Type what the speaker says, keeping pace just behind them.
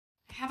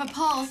have a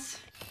pulse.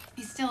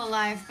 He's still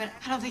alive, but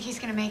I don't think he's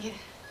gonna make it.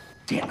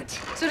 Damn it.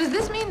 So does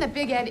this mean that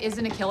Big Ed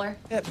isn't a killer?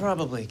 Yeah,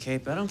 probably,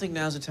 Kate, but I don't think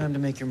now's the time to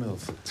make your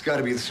move. It's got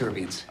to be the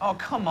Serbians. Oh,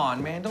 come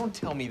on, man. Don't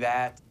tell me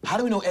that. How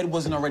do we know Ed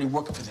wasn't already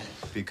working for them?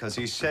 Because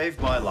he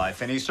saved my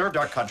life, and he served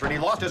our country, and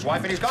he lost his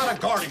wife, and he's got a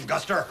guarding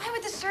Guster. Why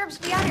would the Serbs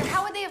be out here?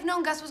 How would they have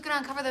known Gus was gonna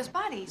uncover those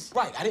bodies?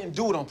 Right, I didn't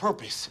do it on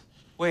purpose.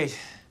 Wait.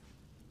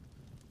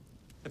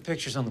 The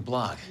pictures on the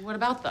blog. What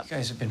about them? You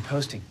guys have been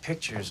posting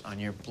pictures on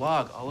your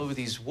blog all over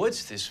these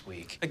woods this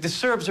week. Like, the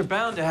Serbs are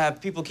bound to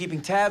have people keeping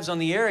tabs on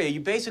the area.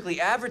 You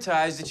basically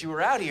advertised that you were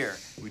out here.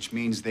 Which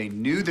means they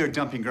knew their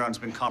dumping ground's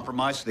been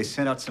compromised, so they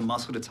sent out some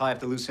muscle to tie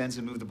up the loose ends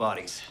and move the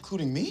bodies.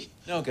 Including me?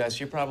 No, Gus,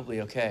 you're probably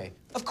okay.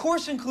 Of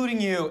course,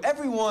 including you.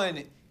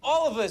 Everyone.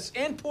 All of us.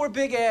 And poor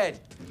Big Ed.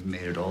 They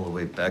made it all the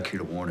way back here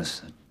to warn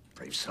us. That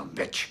brave son of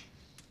a bitch.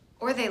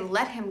 Or they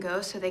let him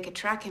go so they could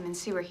track him and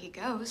see where he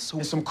goes.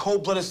 So some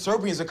cold-blooded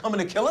Serbians are coming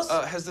to kill us?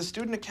 Has the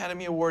Student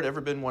Academy Award ever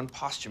been won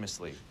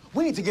posthumously?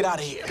 We need to get out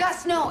of here.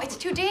 Gus, no, it's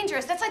too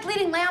dangerous. That's like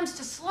leading lambs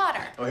to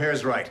slaughter.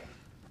 O'Hare's right.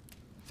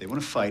 If they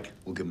want to fight,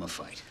 we'll give them a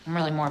fight. I'm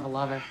really more of a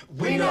lover.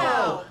 We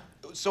know!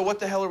 So what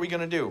the hell are we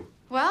gonna do?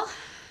 Well,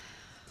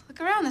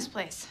 look around this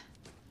place.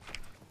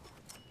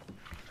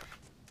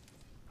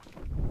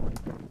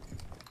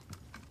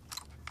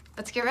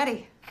 Let's get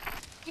ready.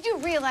 You do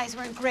realize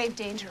we're in grave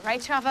danger, right,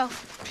 Chavo?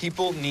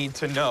 People need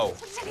to know.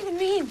 What does that even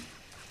mean?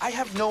 I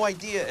have no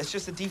idea. It's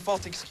just a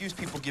default excuse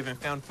people give in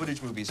found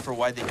footage movies for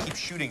why they keep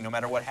shooting no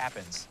matter what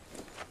happens.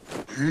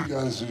 You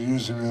guys are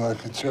using me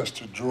like a chest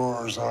of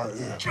drawers, aren't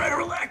you? Try to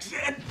relax,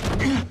 Ed.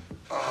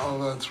 Oh,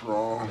 that's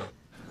wrong.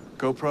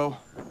 GoPro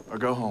or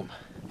go home.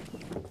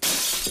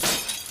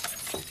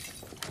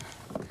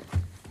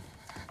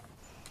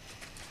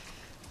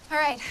 All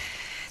right,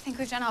 I think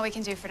we've done all we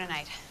can do for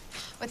tonight.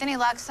 With any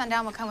luck,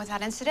 sundown will come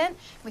without incident.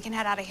 We can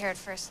head out of here at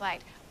first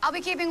light. I'll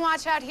be keeping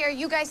watch out here.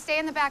 You guys stay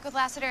in the back with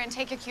Lassiter and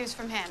take your cues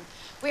from him.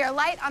 We are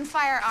light on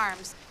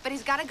firearms, but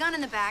he's got a gun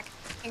in the back,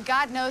 and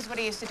God knows what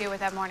he used to do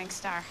with that Morning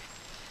Star.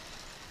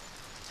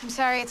 I'm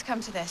sorry it's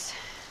come to this,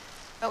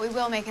 but we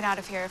will make it out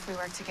of here if we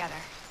work together.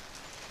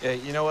 Yeah,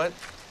 you know what?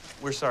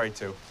 We're sorry,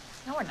 too.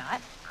 No, we're not.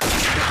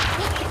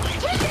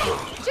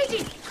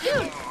 Gigi!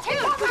 Dude! Take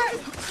cover!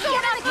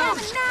 Get out of the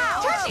cabin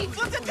now! Gigi!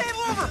 Flip the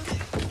table over!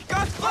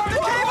 Gus, flip the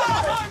table!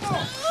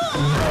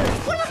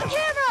 What about the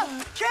camera?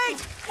 Kate,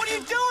 what are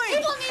you doing?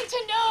 People need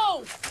to know!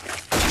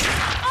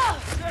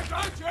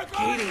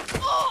 Katie.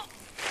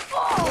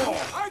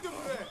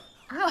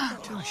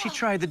 Dude, she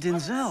tried the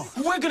Denzel.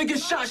 We're gonna get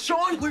shot,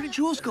 Shawn! Where did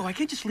Jules go? I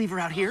can't just leave her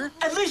out here.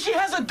 At least she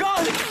has a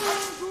gun!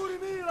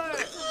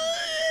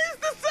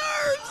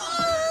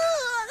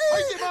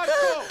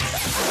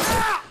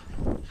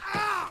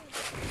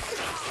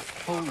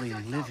 Holy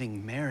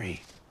living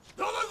Mary.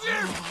 What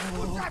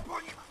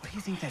do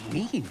you think that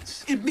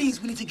means? It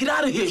means we need to get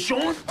out of here,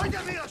 Shawn!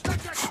 Gus!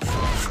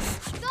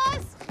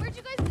 Where'd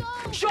you guys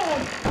go?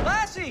 Shawn!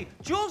 Lassie!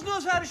 Jules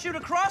knows how to shoot a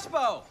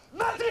crossbow.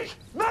 Medic!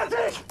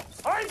 Medic!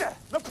 Ajde!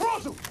 Na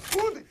prozu!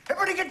 Ljudi!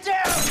 Everybody get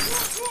down!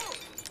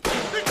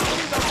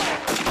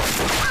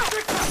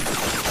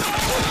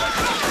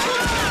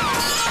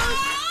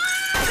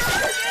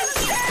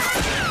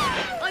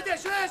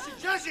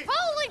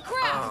 Holy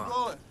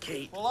crap!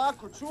 Kate.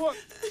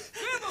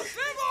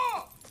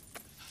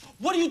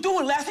 What are you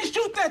doing, Lassie?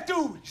 Shoot that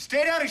dude!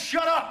 Stay down and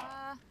shut up!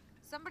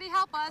 Somebody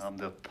help us. I'm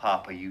the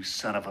papa, you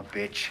son of a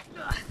bitch.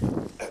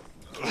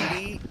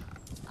 Katie.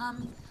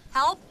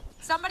 Help?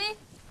 Somebody?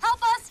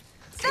 Help us!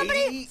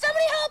 Somebody!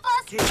 Somebody help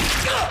us!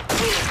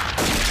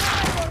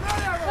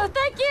 Oh,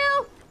 thank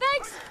you!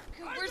 Thanks!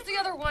 Where's the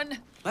other one?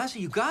 Lassie,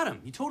 you got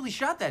him. You totally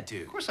shot that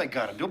dude. Of course I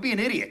got him. Don't be an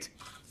idiot.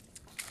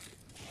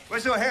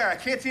 Where's O'Hare? I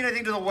can't see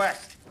anything to the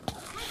west.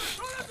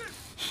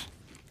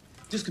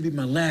 This could be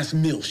my last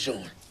meal,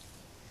 Shawn.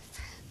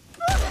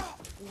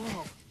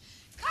 Whoa.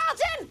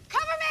 Carlton!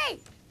 Cover me!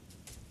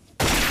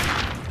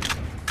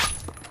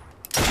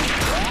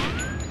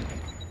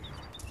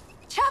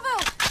 Chavo!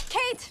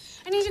 Kate!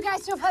 I need you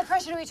guys to apply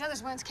pressure to each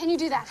other's wounds. Can you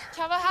do that?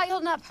 Chavo, how you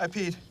holding up? I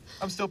peed.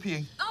 I'm still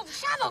peeing. Oh,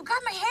 Chavo,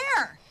 grab my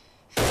hair!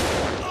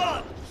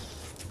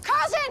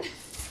 Carlton!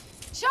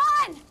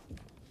 Shawn!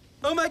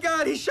 Oh my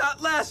God, he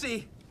shot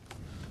Lassie.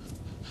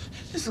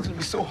 This is gonna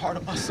be so hard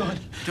on my son.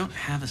 You don't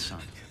have a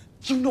son.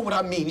 You know what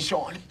I mean,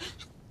 Shawn.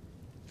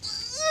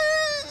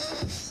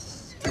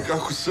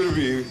 Kako u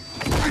Srbiji.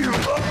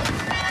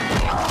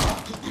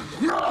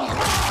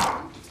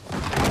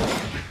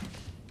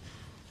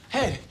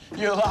 Hey,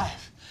 you're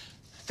alive.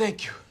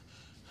 Thank you.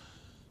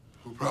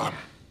 No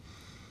problem.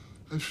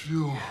 I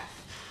feel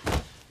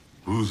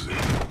woozy.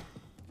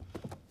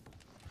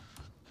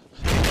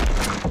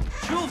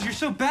 Jules, you're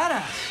so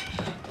badass.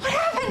 What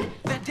happened?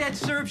 That dead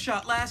Serb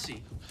shot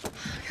Lassie.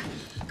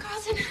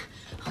 Carlton.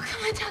 Oh,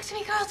 come on, talk to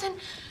me, Carlton.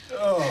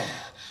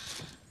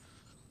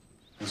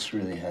 This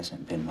really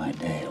hasn't been my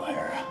day,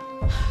 Lara.